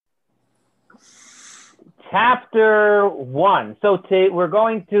Chapter 1. So we're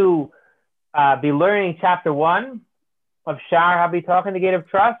going to be learning chapter 1 of Sha'ar HaBitachon, the Gate of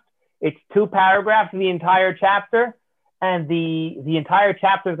Trust. It's 2 paragraphs of the entire chapter, and the entire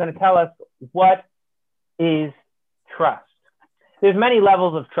chapter is going to tell us what is trust. There's many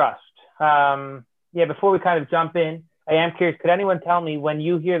levels of trust. Before we kind of jump in, I am curious, could anyone tell me, when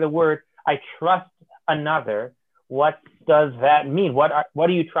you hear the word, I trust another, what does that mean? What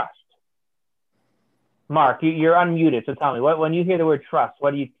do you trust? Mark, you're unmuted, so tell me, when you hear the word trust,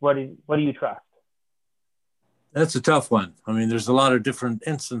 what do you trust? That's a tough one. I mean, there's a lot of different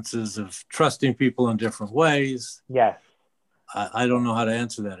instances of trusting people in different ways. Yes. I don't know how to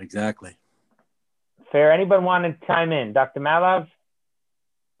answer that exactly. Fair. Anybody want to chime in? Dr. Malav?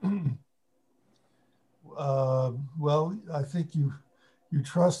 Well, I think you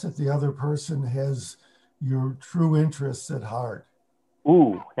trust that the other person has your true interests at heart.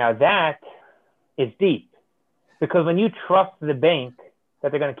 Ooh, now that is deep. Because when you trust the bank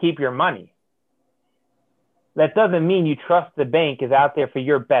that they're going to keep your money, that doesn't mean you trust the bank is out there for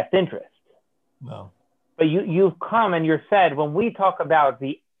your best interest. No. But you've come and you're said, when we talk about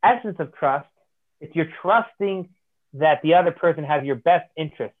the essence of trust, it's you're trusting that the other person has your best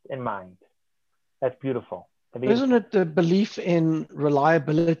interest in mind. That's beautiful. Isn't it the belief in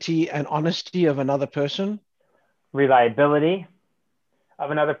reliability and honesty of another person? Reliability of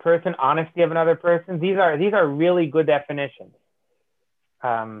another person, honesty of another person. These are really good definitions.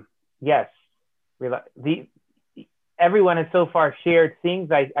 Yes. Everyone has so far shared things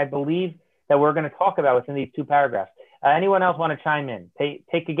I believe that we're going to talk about within these 2 paragraphs. Anyone else want to chime in?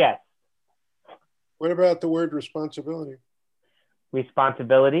 Take a guess. What about the word responsibility?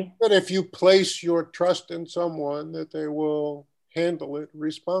 Responsibility? That if you place your trust in someone, that they will handle it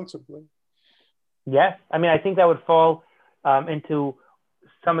responsibly. Yes. I mean, I think that would fall into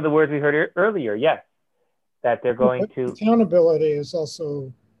some of the words we heard earlier. Yes. That they're going to... Accountability is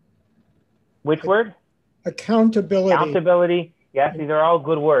also... Which word? Accountability. Accountability. Yes, these are all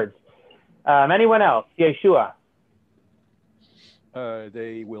good words. Anyone else? Yeshua.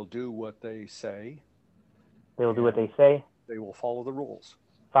 They will do what they say. They will do what they say. They will follow the rules.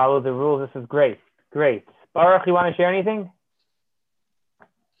 Follow the rules. This is great. Great. Baruch, you want to share anything?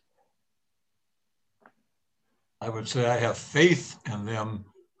 I would say I have faith in them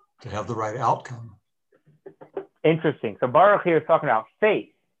to have the right outcome. Interesting. So Baruch here is talking about faith.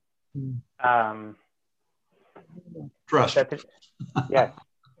 Trust. Yes.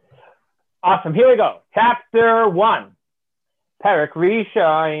 Awesome. Here we go. Chapter 1. Perek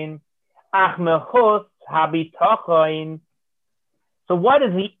Rishon. Ach mechutz habitachon. So what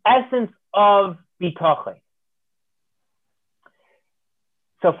is the essence of bitachon?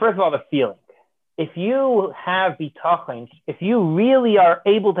 So first of all, the feeling. If you have bitachon, if you really are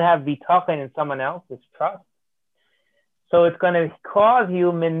able to have bitachon in someone else, it's trust. So it's going to cause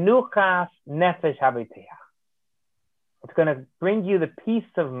you menuchas nefesh habitach. It's going to bring you the peace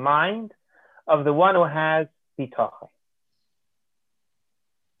of mind of the one who has bitachon.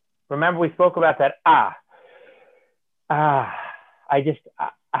 Remember, we spoke about that. I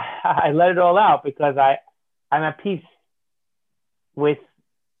let it all out because I'm at peace with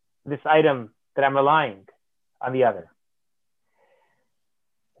this item that I'm relying on the other.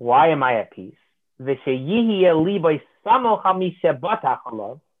 Why am I at peace? So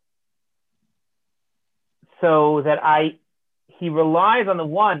that he relies on the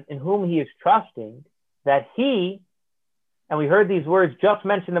one in whom he is trusting, that he, and we heard these words just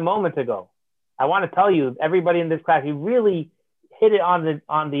mentioned a moment ago. I want to tell you, everybody in this class, he really hit it on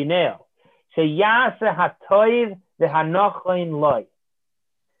the nail. So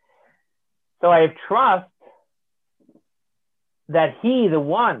I have trust that he, the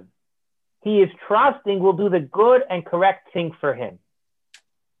one he is trusting, will do the good and correct thing for him.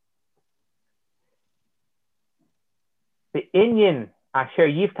 The inyan asher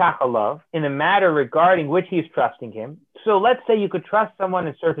yiftach alav, in the matter regarding which he is trusting him. So let's say you could trust someone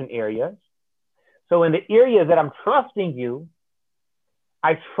in certain areas. So in the areas that I'm trusting you,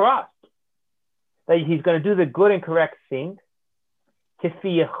 I trust that he's going to do the good and correct thing.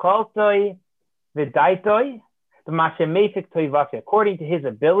 According to his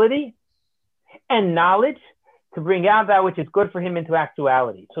ability and knowledge to bring out that which is good for him into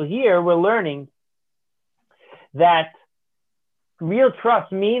actuality. So here we're learning that real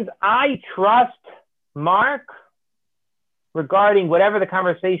trust means I trust Mark regarding whatever the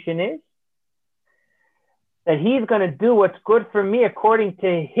conversation is, that he's going to do what's good for me according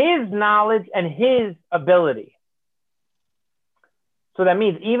to his knowledge and his ability. So that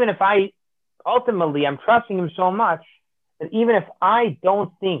means even if ultimately I'm trusting him so much that even if I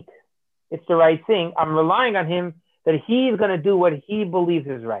don't think it's the right thing. I'm relying on him that he's going to do what he believes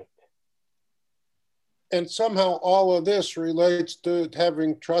is right. And somehow all of this relates to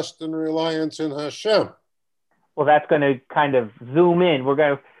having trust and reliance in Hashem. Well, that's going to kind of zoom in. We're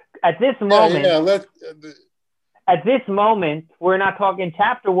going to, at this moment, at this moment, we're not talking, in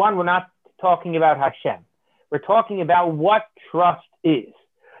chapter 1, we're not talking about Hashem. We're talking about what trust is.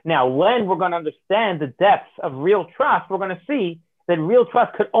 Now, when we're going to understand the depths of real trust, we're going to see that real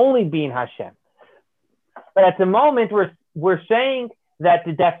trust could only be in Hashem. But at the moment, we're saying that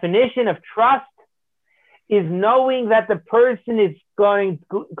the definition of trust is knowing that the person is going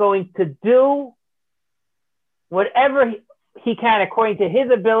to do whatever he can according to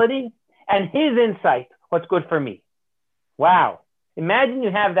his ability and his insight, what's good for me. Wow. Imagine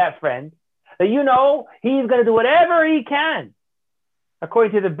you have that friend that you know he's going to do whatever he can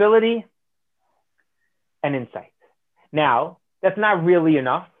according to his ability and insight. Now, that's not really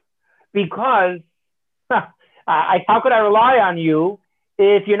enough because how could I rely on you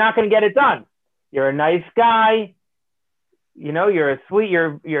if you're not going to get it done? You're a nice guy, you know, you're a sweet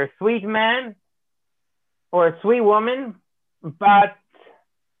man or a sweet woman, but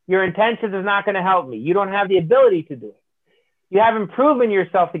your intentions is not going to help me. You don't have the ability to do it. You haven't proven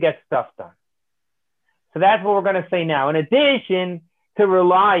yourself to get stuff done. So that's what we're going to say now. In addition to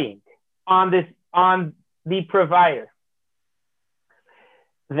relying on the provider,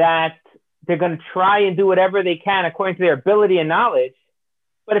 that they're going to try and do whatever they can according to their ability and knowledge.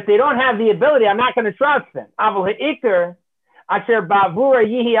 But if they don't have the ability, I'm not going to trust them. But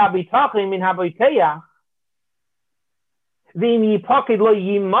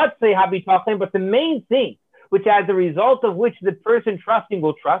the main thing, which as a result of which the person trusting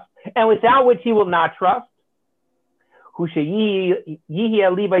will trust, and without which he will not trust,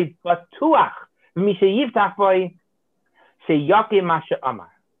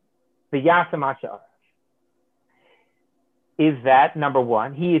 is that, number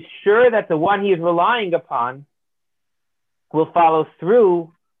one, he is sure that the one he is relying upon will follow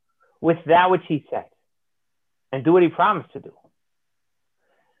through with that which he said and do what he promised to do.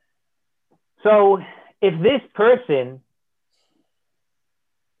 So if this person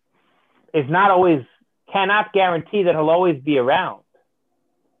is not always, cannot guarantee that he'll always be around,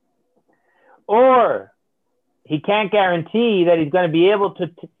 or he can't guarantee that he's going to be able to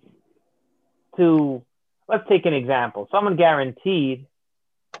let's take an example. Someone guarantees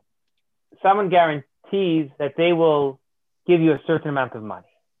that they will give you a certain amount of money.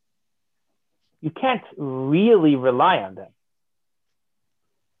 You can't really rely on them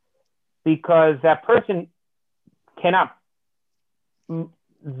because that person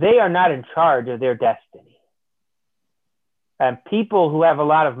they are not in charge of their destiny. And people who have a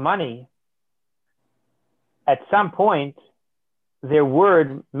lot of money, at some point, their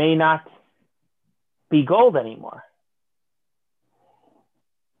word may not be gold anymore.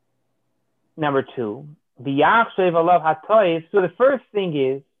 Number two, so the first thing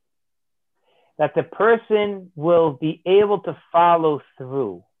is that the person will be able to follow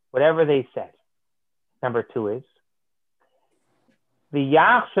through whatever they said. Number two is the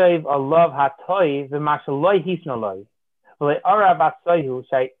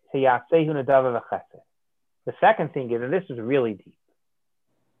second thing is, and this is really deep,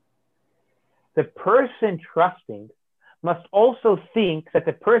 the person trusting must also think that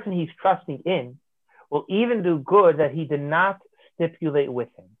the person he's trusting in will even do good that he did not stipulate with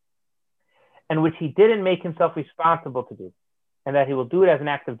him and which he didn't make himself responsible to do, and that he will do it as an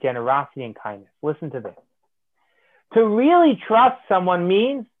act of generosity and kindness. Listen to this. To really trust someone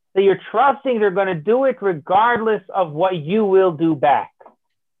means that you're trusting they're going to do it regardless of what you will do back.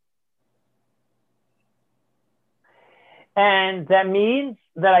 And that means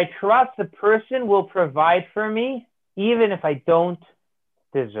that I trust the person will provide for me even if I don't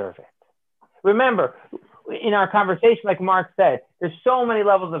deserve it. Remember, in our conversation, like Mark said, there's so many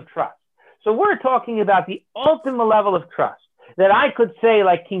levels of trust. So we're talking about the ultimate level of trust that I could say,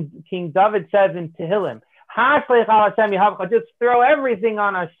 like King David says in Tehillim, just throw everything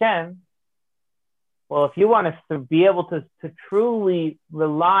on Hashem. Well, if you want us to be able to truly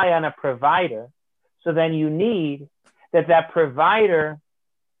rely on a provider, so then you need that provider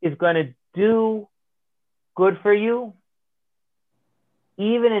is going to do good for you,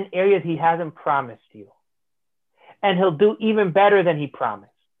 even in areas he hasn't promised you. And he'll do even better than he promised.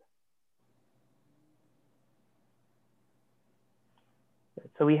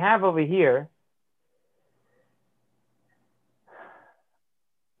 So we have over here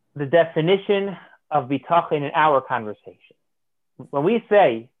the definition of bitachon in our conversation. When we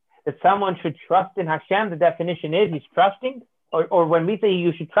say that someone should trust in Hashem, the definition is he's trusting or when we say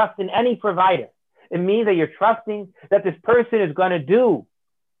you should trust in any provider, it means that you're trusting that this person is going to do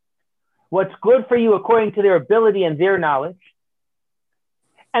what's good for you according to their ability and their knowledge.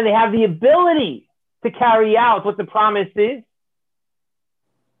 And they have the ability to carry out what the promise is.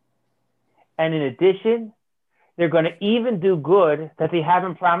 And in addition, they're going to even do good that they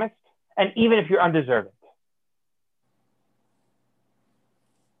haven't promised, and even if you're undeserving.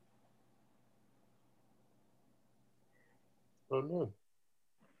 Oh, no.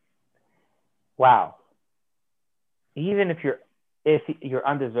 Wow. Even if you're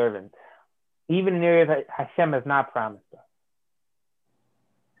undeserving, even in areas that Hashem has not promised us.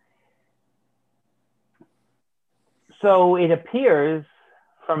 So it appears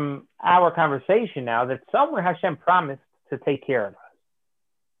from our conversation now that somewhere Hashem promised to take care of us.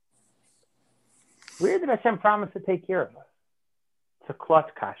 Where did Hashem promise to take care of us? It's a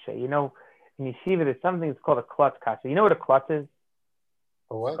klutz kasha. You know, in yeshiva, there's something that's called a klutz kasha. You know what a klutz is?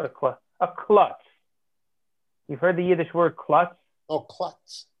 A what? A klutz. You've heard the Yiddish word klutz? Oh,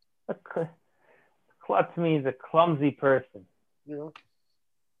 klutz. Klutz means a clumsy person. Yeah.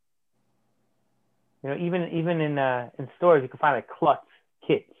 You know, even in stores, you can find like klutz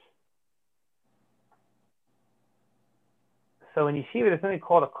kits. So in yeshiva, there's something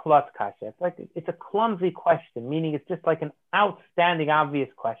called a klutz kasha. It's a clumsy question, meaning it's just like an outstanding, obvious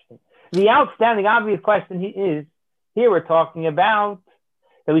question. The outstanding, obvious question is, here we're talking about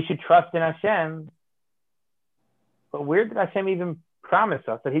that we should trust in Hashem. But where did Hashem even promise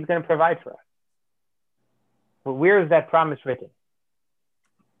us that he's going to provide for us? But where is that promise written?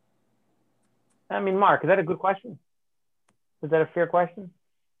 I mean, Mark, is that a good question? Is that a fair question?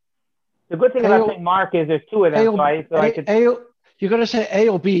 The good thing about saying Mark is there's two of them. You're going to say A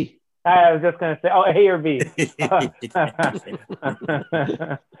or B? I was just going to say, A or B.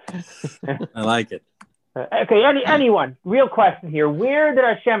 I like it. Okay, anyone, real question here. Where did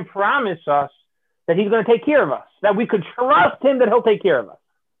Hashem promise us that he's going to take care of us? That we could trust him that he'll take care of us?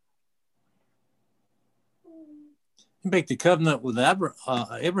 You make the covenant with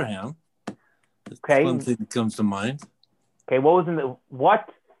Abraham. Okay. One thing that comes to mind. Okay, what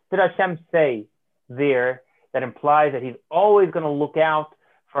did Hashem say there that implies that he's always going to look out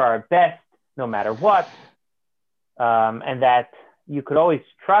for our best no matter what, and that you could always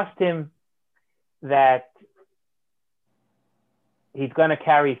trust him that he's going to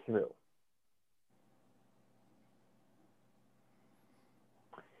carry through?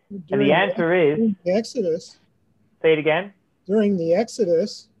 And the answer is the Exodus. Say it again. During the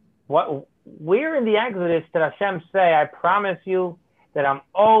Exodus. Where in the Exodus did Hashem say, I promise you that I'm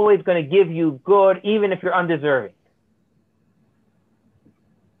always going to give you good, even if you're undeserving?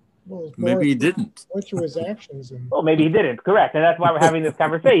 Well, maybe he didn't. More through his actions. Well, maybe he didn't. Correct. And that's why we're having this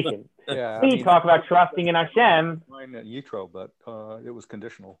conversation. Yeah, we talk about trusting in Hashem. Mine at Yitro, but it was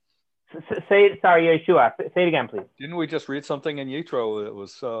conditional. Say it. Sorry, Yeshua. Say it again, please. Didn't we just read something in Yitro that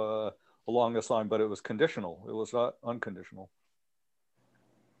was along this line, but it was conditional. It was not unconditional.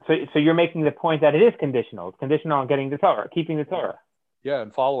 So you're making the point that it is conditional. It's conditional on getting the Torah, keeping the Torah. Yeah,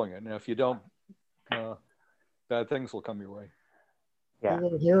 and following it. And if you don't, bad things will come your way. Yeah. We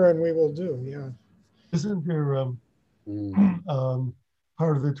will hear and we will do. Yeah. Isn't there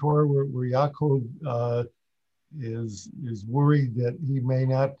part of the Torah where Yaakov is worried that he may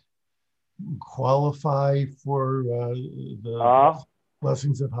not qualify for the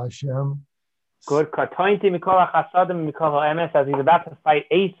blessings of Hashem? Good. As he's about to fight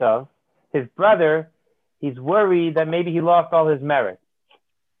Esav, his brother, he's worried that maybe he lost all his merits.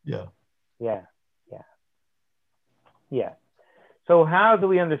 Yeah. So how do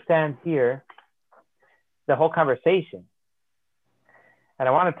we understand here the whole conversation? And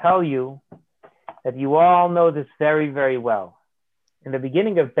I want to tell you that you all know this very, very well. In the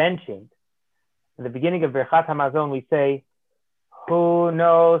beginning of benching, in the beginning of Birchat Hamazon, we say, Hu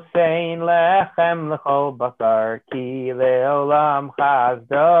no sein lechem lechol basar ki leolam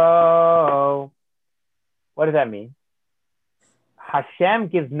chazdo. What does that mean? Hashem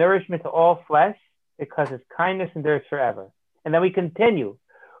gives nourishment to all flesh because his kindness endures forever. And then we continue.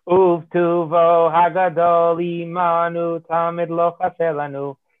 Uvtuvo hagadol imanu tamid lo chaser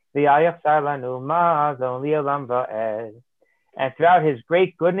lanu v'ayachsar lanu mazon li'olam va'ed. And throughout his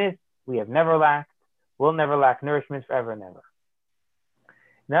great goodness, we have never lacked, will never lack nourishment forever and ever.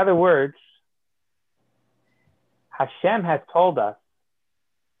 In other words, Hashem has told us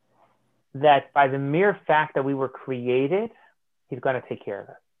that by the mere fact that we were created, he's going to take care of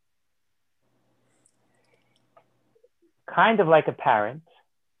us. Kind of like a parent,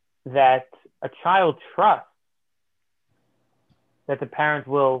 that a child trusts that the parent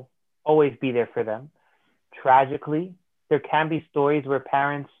will always be there for them. Tragically, there can be stories where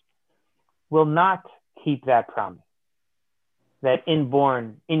parents will not keep that promise, that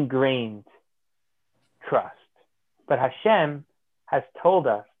inborn, ingrained trust. But Hashem has told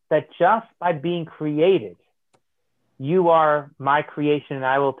us that just by being created, you are my creation and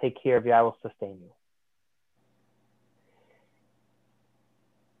I will take care of you, I will sustain you.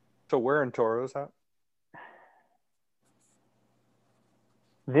 So where in Torah is that?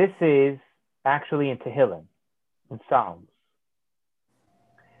 This is actually in Tehillim, in Psalms.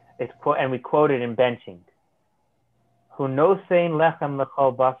 And we quote it in benching. Hu nosein lechem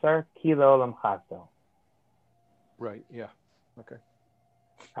lechol basar ki le'olam chazdo. Right. Yeah. Okay.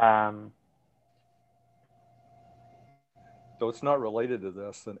 So it's not related to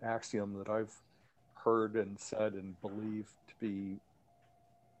this. An axiom that I've heard and said and believe to be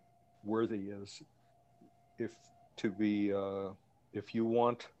worthy is if you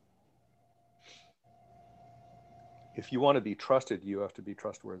want to be trusted, you have to be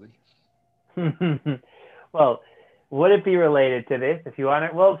trustworthy. Well, would it be related to this? If you want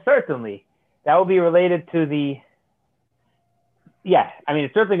it, well, certainly that will be related to the. Yeah, I mean,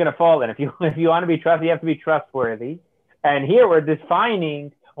 it's certainly going to fall in. If you want to be trusted, you have to be trustworthy. And here we're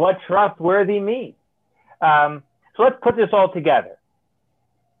defining what trustworthy means. So let's put this all together.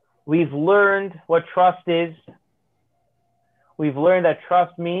 We've learned what trust is. We've learned that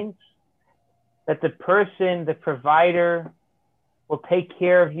trust means that the person, the provider, will take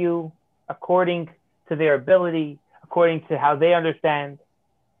care of you according to their ability, according to how they understand.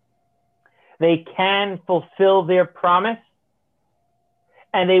 They can fulfill their promise,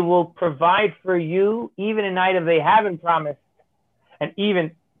 and they will provide for you even in night if they haven't promised, and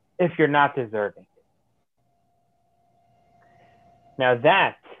even if you're not deserving. Now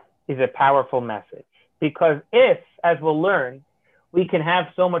that is a powerful message, because if, as we'll learn, we can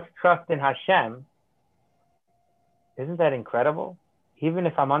have so much trust in Hashem, isn't that incredible? Even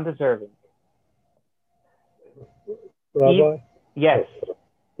if I'm undeserving. Rabbi? Yes.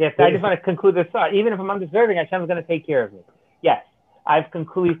 Yes, I just want to conclude this thought. Even if I'm undeserving, Hashem is going to take care of me. Yes.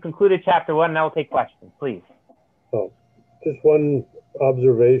 We've concluded chapter 1, and I will take questions, please. Oh, just one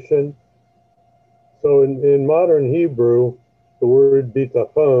observation. So in modern Hebrew, the word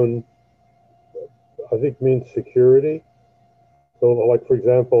bitachon, I think, means security. So, like, for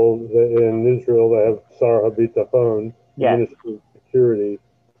example, in Israel, they have Sar HaBitachon, Yes. Ministry of Security.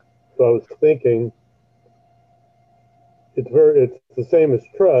 So I was thinking, it's the same as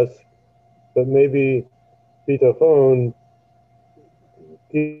trust, but maybe bitachon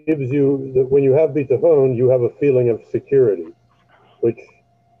gives you, that when you have bitachon, you have a feeling of security, which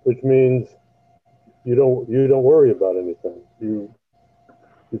means you don't worry about anything. You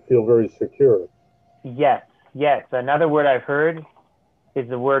feel very secure. Yes. Another word I've heard is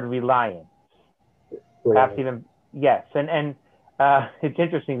the word reliance. Perhaps even, yes. And it's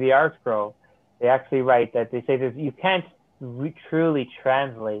interesting, the Art Scroll, they actually write that they say that you can't truly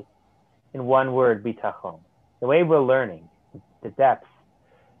translate in one word bitachon. The way we're learning the depth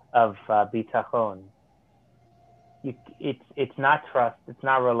of bitachon, it's not trust, it's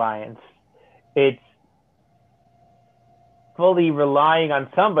not reliance, it's fully relying on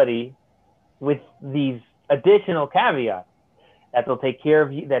somebody with these additional caveats that they'll take care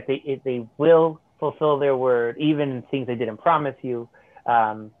of you, that they will fulfill their word, even in things they didn't promise you,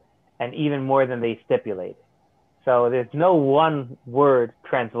 and even more than they stipulated. So there's no one word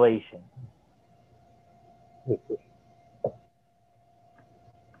translation. Interesting.